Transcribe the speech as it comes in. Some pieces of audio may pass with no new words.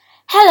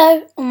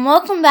Hello and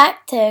welcome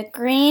back to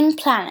Green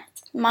Planet.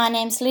 My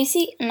name's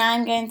Lucy and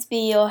I'm going to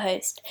be your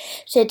host.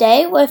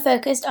 Today we're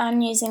focused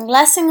on using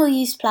less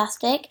single-use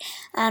plastic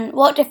and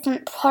what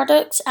different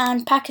products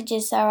and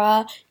packages there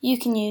are you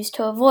can use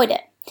to avoid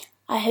it.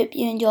 I hope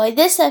you enjoy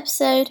this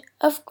episode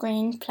of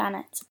Green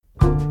Planet.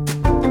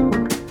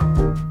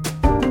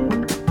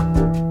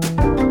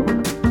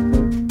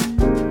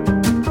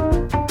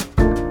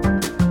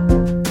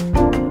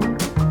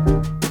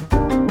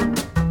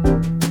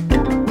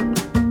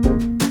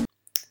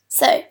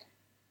 So,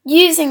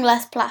 using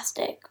less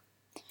plastic.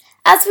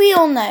 As we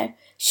all know,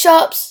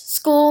 shops,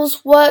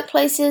 schools,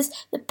 workplaces,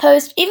 the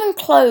post, even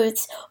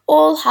clothes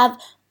all have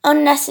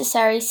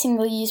unnecessary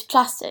single-use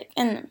plastic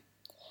in them.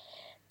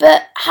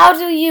 But how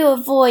do you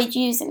avoid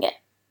using it?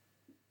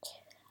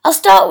 I'll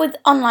start with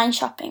online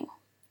shopping.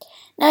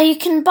 Now you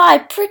can buy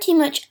pretty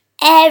much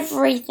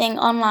everything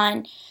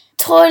online.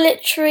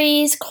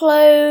 Toiletries,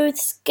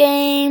 clothes,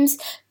 games,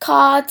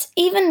 cards,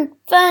 even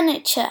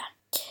furniture.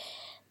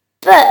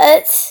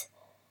 But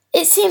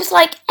it seems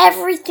like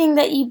everything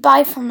that you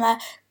buy from there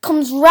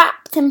comes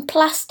wrapped in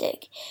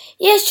plastic.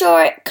 Yeah,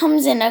 sure, it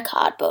comes in a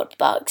cardboard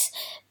box,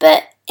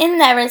 but in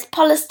there is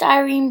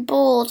polystyrene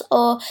balls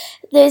or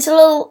those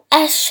little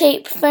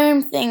S-shaped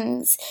foam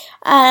things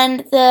and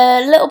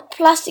the little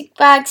plastic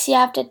bags you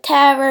have to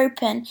tear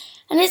open,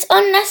 and it's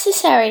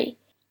unnecessary.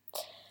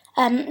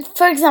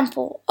 For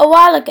example, a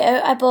while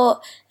ago I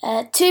bought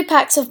 2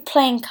 packs of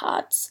playing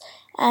cards.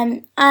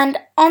 And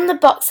on the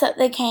box that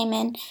they came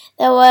in,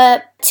 there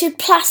were 2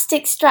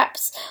 plastic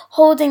straps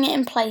holding it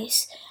in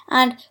place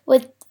and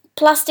with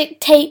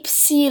plastic tape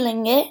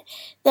sealing it.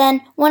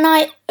 Then when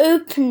I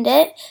opened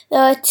it,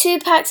 there were 2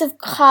 packs of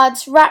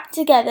cards wrapped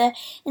together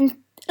in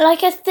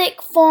like a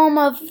thick form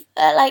of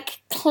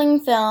like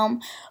cling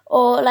film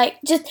or like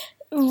just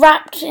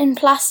wrapped in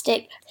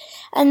plastic.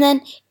 And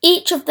then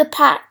each of the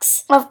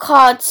packs of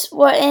cards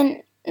were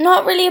in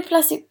not really a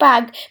plastic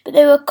bag, but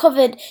they were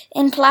covered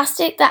in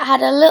plastic that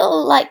had a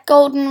little like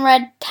golden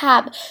red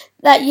tab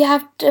that you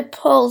have to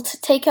pull to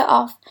take it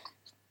off.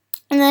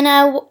 And then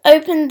I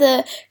opened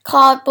the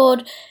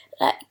cardboard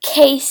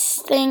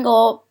case thing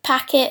or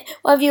packet,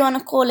 whatever you want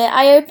to call it.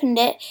 I opened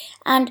it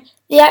and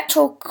the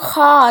actual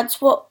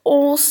cards were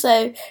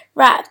also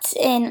wrapped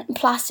in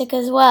plastic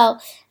as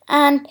well.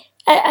 And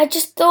I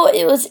just thought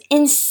it was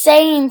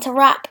insane to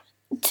wrap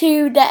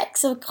 2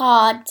 decks of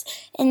cards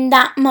in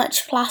that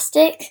much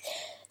plastic.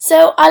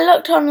 So I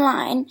looked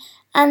online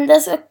and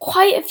there's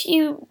quite a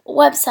few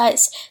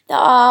websites that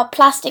are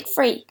plastic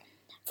free.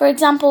 For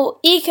example,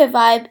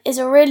 EcoVibe is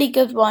a really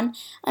good one,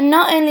 and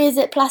not only is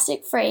it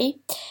plastic free,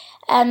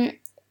 it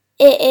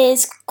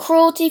is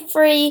cruelty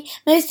free.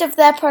 Most of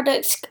their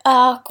products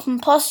are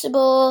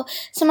compostable.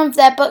 Some of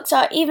their books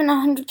are even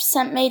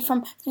 100% made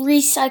from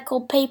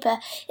recycled paper.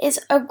 It's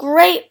a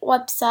great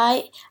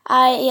website.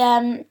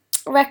 I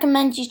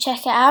recommend you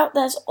check it out.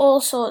 There's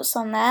all sorts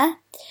on there.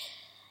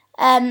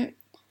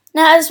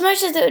 Now, as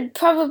much as it would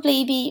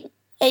probably be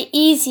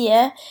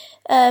easier,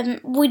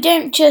 we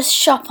don't just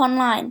shop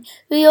online.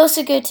 We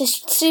also go to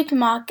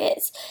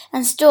supermarkets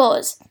and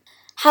stores.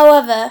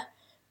 However,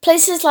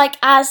 places like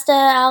Asda,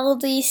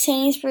 Aldi,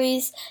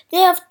 Sainsbury's, they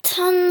have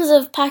tons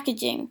of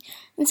packaging.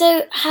 And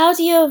so how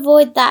do you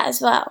avoid that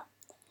as well?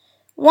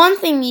 One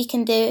thing you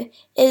can do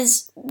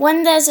is,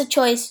 when there's a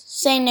choice,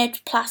 say no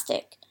to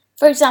plastic.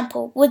 For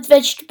example, with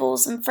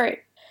vegetables and fruit.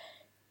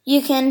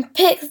 You can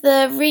pick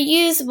the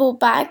reusable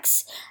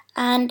bags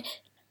and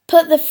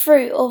put the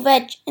fruit or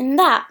veg in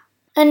that.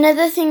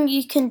 Another thing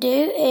you can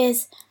do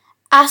is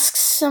ask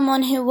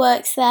someone who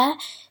works there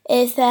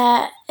if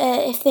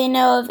they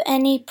know of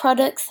any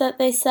products that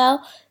they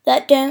sell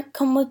that don't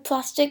come with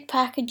plastic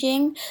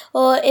packaging,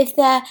 or if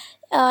there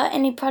are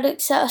any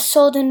products that are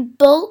sold in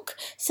bulk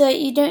so that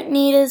you don't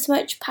need as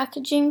much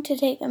packaging to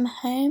take them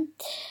home.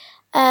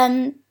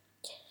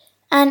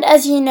 And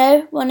as you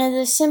know, one of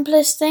the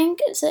simplest things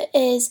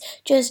is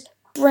just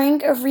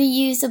bring a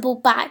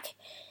reusable bag.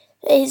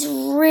 It's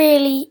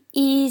really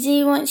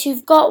easy. Once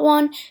you've got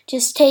one,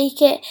 just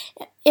take it.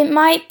 It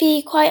might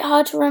be quite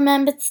hard to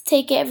remember to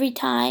take it every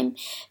time,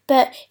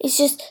 but it's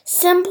just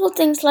simple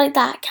things like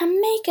that can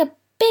make a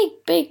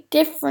big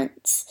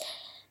difference.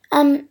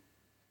 And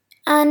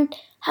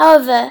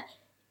however,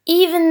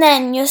 even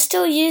then, you're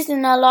still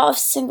using a lot of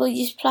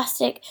single-use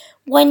plastic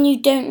when you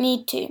don't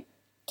need to.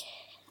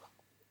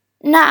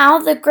 Now,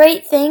 the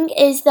great thing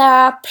is there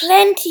are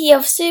plenty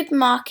of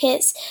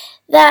supermarkets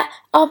that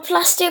are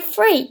plastic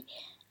free.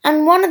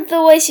 And one of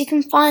the ways you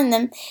can find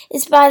them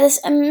is by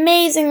this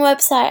amazing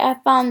website I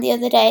found the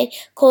other day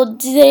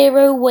called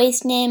Zero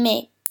Waste Near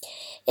Me.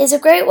 It's a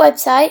great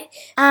website,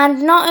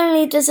 and not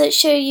only does it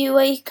show you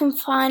where you can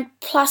find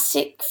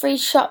plastic-free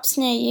shops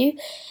near you,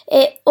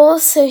 it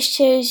also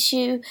shows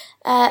you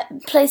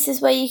places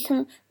where you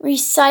can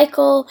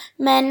recycle,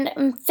 mend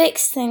and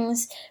fix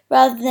things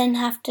rather than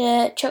have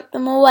to chuck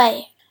them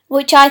away,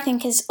 which I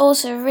think is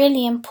also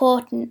really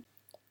important.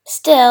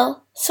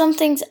 Still, some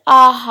things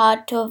are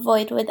hard to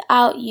avoid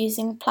without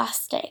using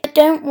plastic. But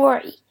don't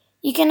worry,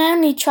 You can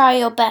only try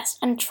your best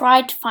and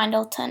try to find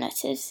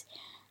alternatives.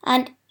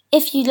 And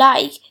if you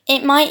like,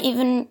 it might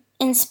even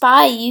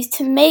inspire you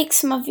to make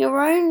some of your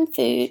own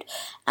food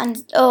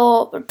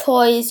or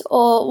toys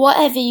or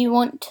whatever you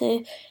want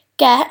to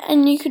get,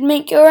 and you could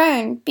make your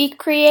own. Be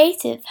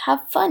creative,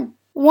 have fun.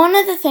 One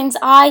of the things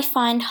I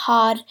find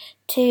hard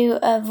to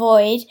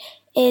avoid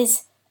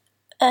is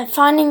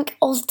finding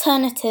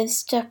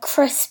alternatives to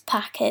crisp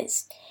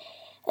packets.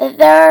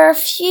 There are a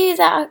few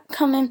that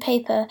come in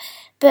paper,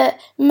 but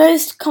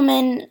most come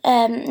in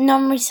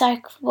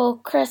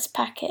non-recyclable crisp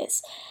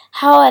packets.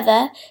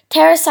 However,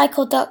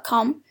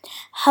 TerraCycle.com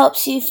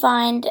helps you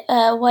find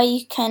where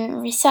you can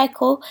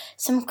recycle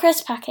some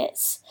crisp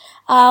packets.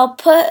 I'll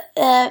put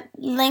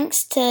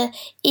links to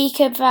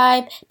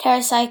EcoVibe,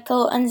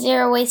 TerraCycle and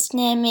Zero Waste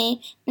Near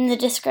Me in the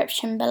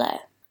description below.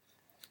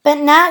 But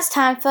now it's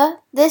time for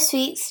this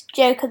week's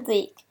Joke of the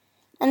Week.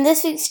 And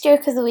this week's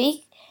Joke of the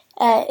Week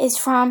is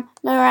from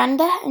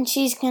Miranda, and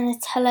she's going to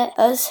tell it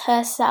us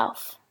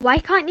herself. Why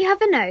can't you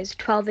have a nose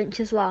 12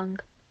 inches long?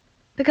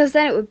 Because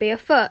then it would be a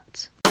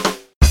foot.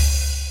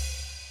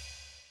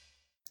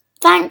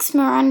 Thanks,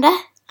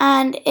 Miranda.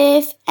 And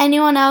if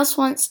anyone else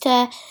wants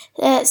to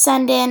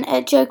send in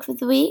a Joke of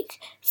the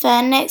Week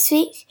for next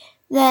week,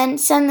 then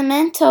send them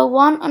in to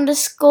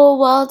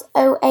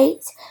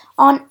 1_world08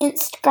 on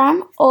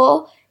Instagram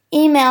or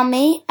email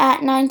me at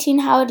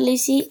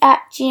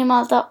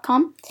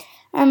 19howardlucy@gmail.com.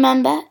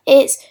 Remember,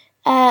 it's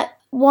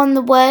one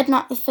the word,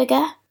 not the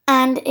figure.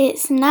 And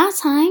it's now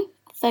time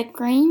for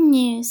Green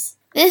News.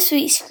 This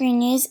week's Green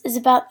News is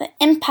about the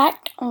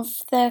impact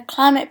of the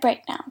climate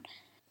breakdown.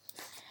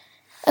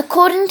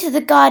 According to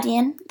The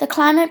Guardian, the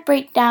climate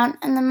breakdown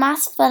and the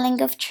mass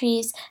felling of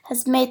trees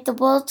has made the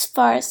world's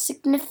forests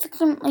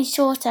significantly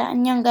shorter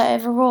and younger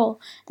overall,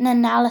 an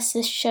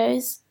analysis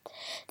shows.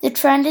 The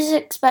trend is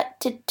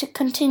expected to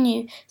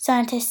continue,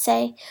 scientists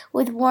say,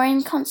 with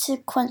worrying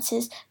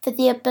consequences for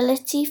the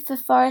ability for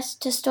forests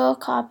to store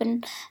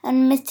carbon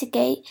and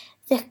mitigate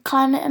the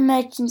climate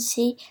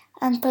emergency,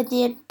 and for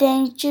the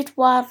endangered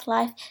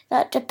wildlife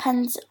that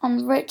depends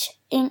on rich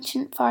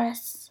ancient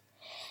forests.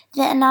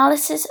 The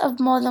analysis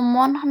of more than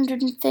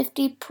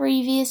 150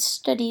 previous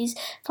studies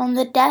from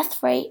the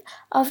death rate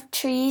of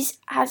trees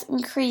has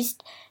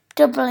increased,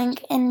 doubling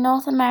in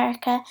North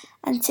America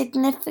and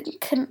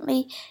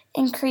significantly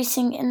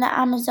increasing in the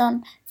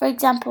Amazon. For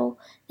example,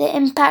 the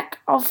impact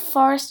of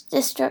forest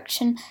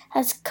destruction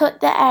has cut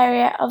the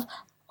area of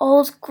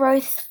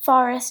old-growth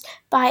forest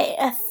by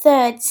a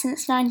third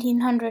since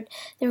 1900,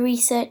 the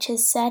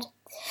researchers said.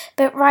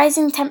 But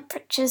rising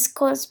temperatures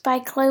caused by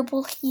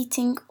global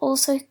heating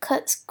also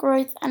cuts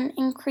growth and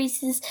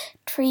increases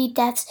tree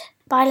deaths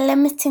by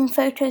limiting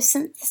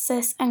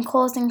photosynthesis and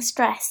causing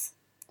stress.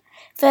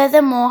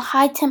 Furthermore,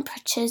 high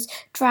temperatures,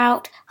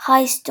 drought,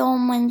 high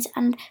storm winds,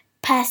 and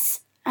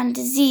pests and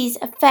disease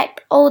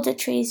affect older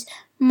trees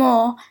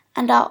more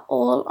and are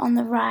all on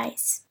the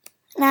rise.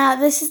 Now,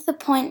 this is the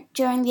point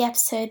during the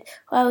episode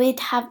where we'd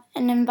have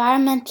an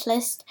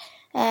environmentalist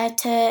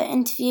to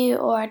interview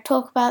or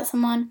talk about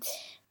someone.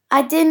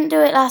 I didn't do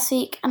it last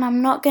week, and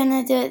I'm not going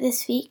to do it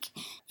this week.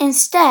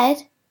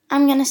 Instead,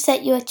 I'm going to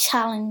set you a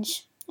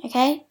challenge,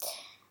 okay?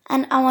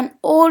 And I want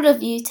all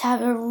of you to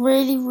have a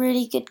really,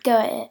 really good go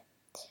at it.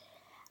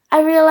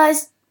 I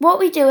realised what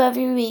we do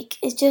every week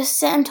is just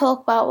sit and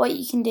talk about what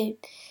you can do.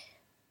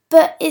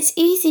 But it's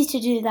easy to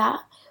do that.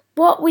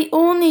 What we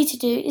all need to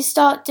do is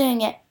start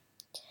doing it.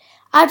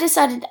 I've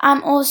decided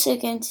I'm also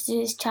going to do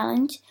this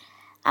challenge.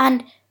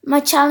 And my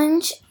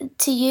challenge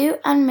to you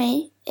and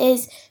me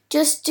is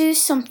just do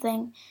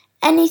something,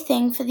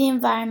 anything for the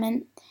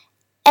environment,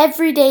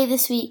 every day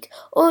this week,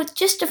 or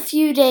just a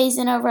few days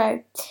in a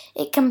row.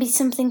 It can be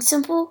something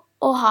simple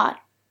or hard.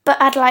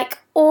 But I'd like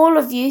all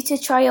of you to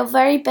try your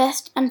very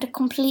best and to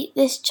complete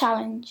this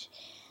challenge.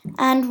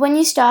 And when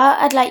you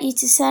start, I'd like you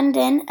to send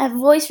in a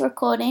voice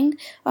recording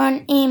or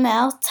an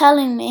email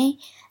telling me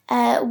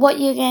what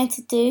you're going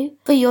to do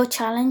for your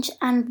challenge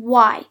and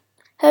why.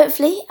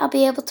 Hopefully, I'll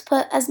be able to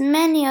put as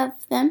many of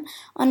them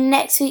on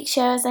next week's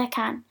show as I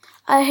can.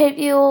 I hope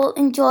you all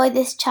enjoy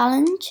this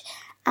challenge,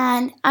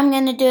 and I'm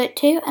going to do it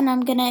too, and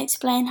I'm going to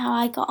explain how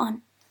I got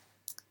on.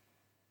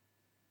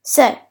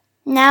 So,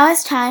 now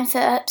it's time for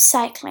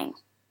upcycling.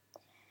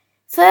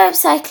 For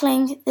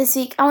upcycling this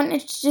week, I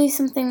wanted to do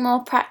something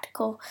more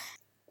practical.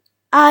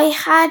 I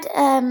had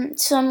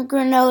some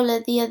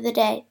granola the other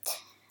day,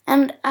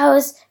 and I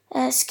was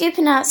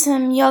scooping out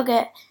some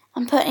yogurt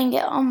and putting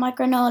it on my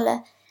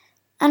granola,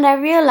 and I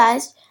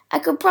realised I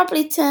could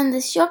probably turn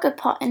this yogurt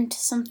pot into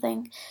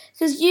something,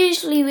 because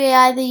usually we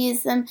either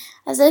use them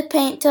as a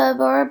paint tub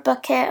or a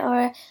bucket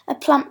or a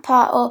plant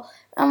pot,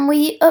 and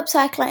we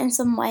upcycle it in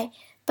some way.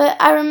 But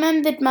I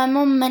remembered my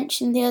mum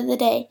mentioned the other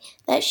day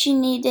that she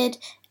needed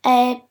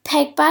a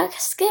peg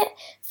basket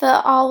for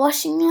our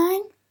washing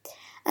line.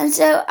 And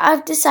so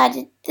I've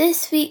decided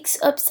this week's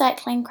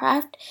upcycling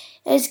craft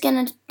is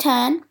going to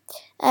turn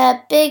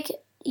a big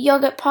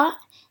yogurt pot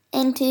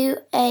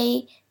into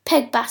a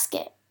peg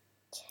basket.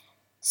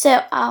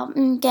 So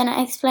I'm going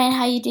to explain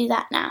how you do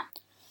that now.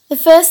 The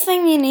first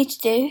thing you need to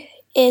do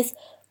is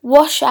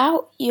wash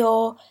out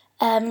your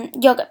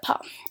yogurt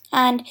pot,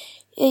 and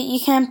you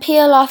can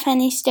peel off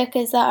any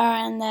stickers that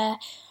are in there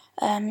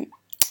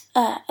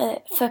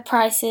for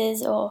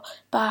prices or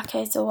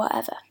barcodes or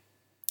whatever.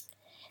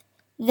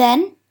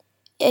 Then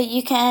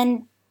you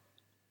can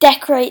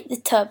decorate the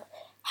tub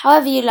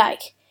however you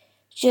like,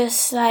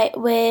 just like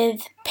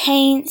with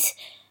paint.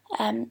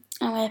 I'm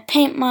going to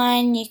paint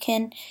mine. You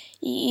can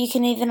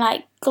even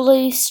like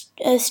glue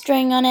a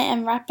string on it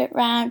and wrap it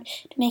round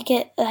to make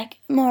it like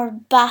more of a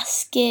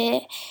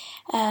basket.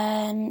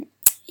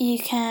 You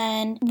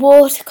can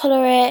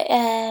watercolour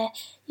it.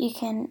 You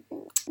can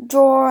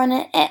draw on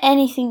it,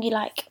 anything you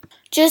like,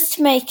 just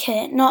to make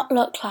it not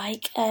look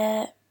like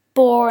a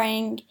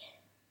boring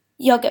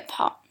yogurt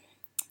pot.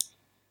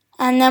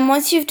 And then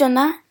once you've done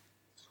that,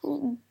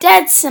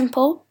 dead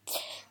simple,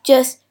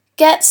 just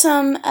get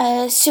some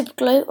super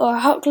glue or a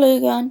hot glue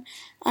gun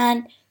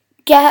and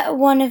get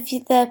one of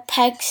the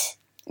pegs,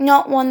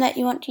 not one that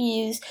you want to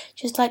use,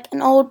 just like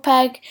an old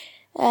peg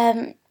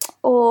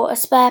or a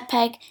spare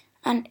peg,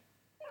 and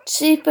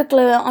super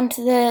glue it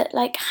onto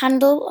the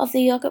handle of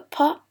the yogurt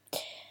pot.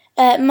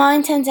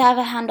 Mine tends to have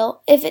a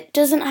handle. If it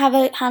doesn't have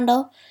a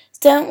handle,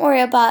 don't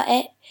worry about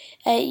it.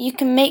 You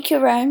can make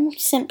your own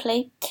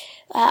simply,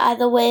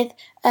 either with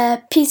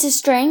a piece of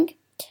string,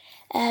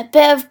 a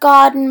bit of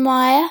garden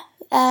wire,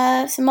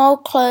 some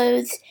old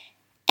clothes,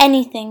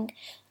 anything.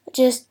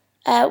 Just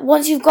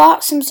once you've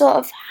got some sort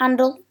of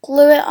handle,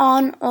 glue it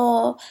on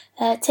or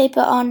tape it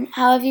on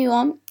however you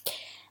want,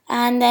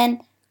 and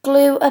then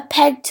glue a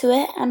peg to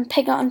it and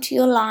peg it onto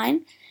your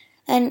line,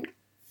 and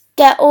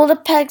get all the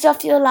pegs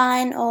off your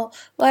line or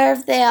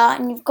wherever they are,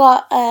 and you've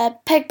got a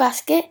peg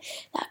basket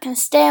that can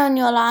stay on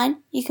your line.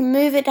 You can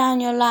move it down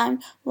your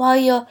line while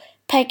you're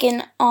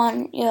pegging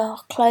on your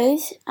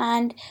clothes,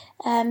 and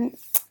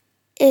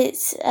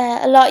it's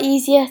a lot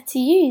easier to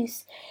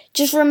use.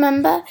 Just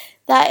remember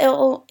that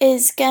it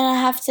is going to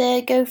have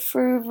to go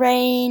through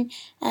rain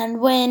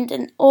and wind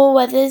and all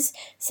weathers,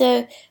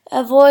 so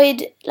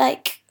avoid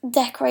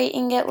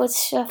decorating it with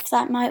stuff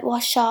that might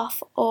wash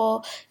off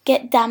or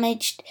get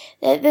damaged.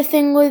 The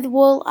thing with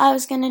wool, I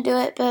was going to do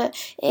it, but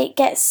it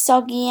gets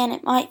soggy and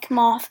it might come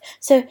off.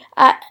 So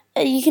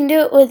you can do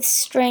it with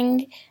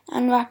string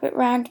and wrap it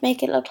round to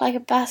make it look like a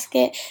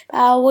basket, but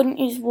I wouldn't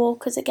use wool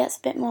because it gets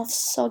a bit more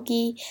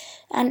soggy.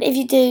 And if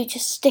you do,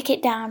 just stick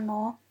it down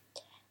more.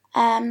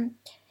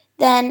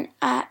 Then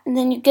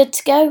you're good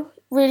to go.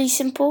 Really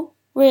simple,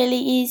 really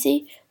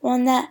easy,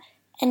 one that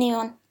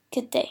anyone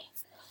could do.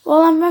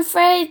 Well, I'm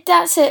afraid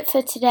that's it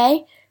for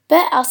today,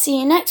 but I'll see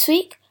you next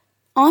week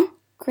on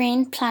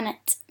Green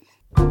Planet.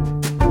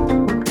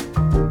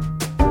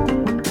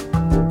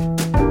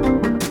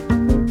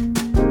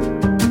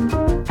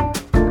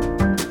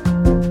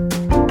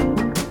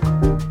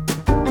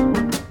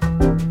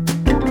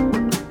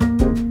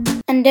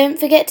 And don't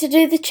forget to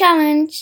do the challenge.